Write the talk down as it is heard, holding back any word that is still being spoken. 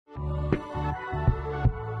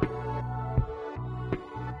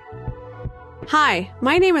Hi,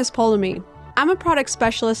 my name is Polemy. I'm a product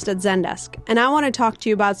specialist at Zendesk, and I want to talk to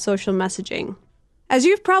you about social messaging. As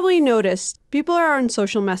you've probably noticed, people are on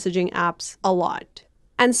social messaging apps a lot.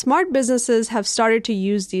 And smart businesses have started to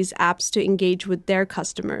use these apps to engage with their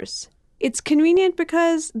customers. It's convenient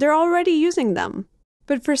because they're already using them.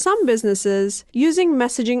 But for some businesses, using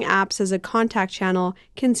messaging apps as a contact channel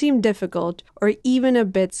can seem difficult or even a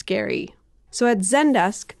bit scary. So at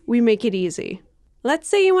Zendesk, we make it easy. Let's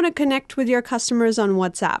say you want to connect with your customers on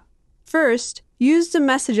WhatsApp. First, use the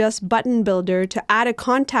Message Us button builder to add a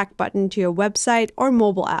contact button to your website or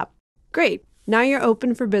mobile app. Great, now you're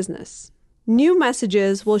open for business. New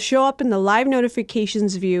messages will show up in the live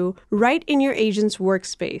notifications view right in your agent's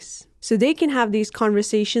workspace, so they can have these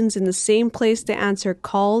conversations in the same place they answer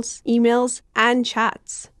calls, emails, and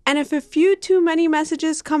chats. And if a few too many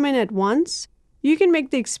messages come in at once, you can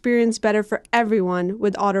make the experience better for everyone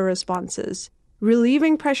with auto-responses,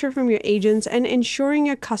 relieving pressure from your agents and ensuring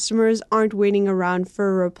your customers aren't waiting around for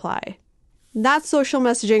a reply. That's social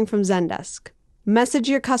messaging from Zendesk. Message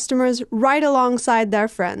your customers right alongside their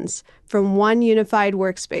friends from one unified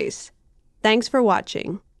workspace. Thanks for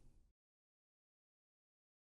watching.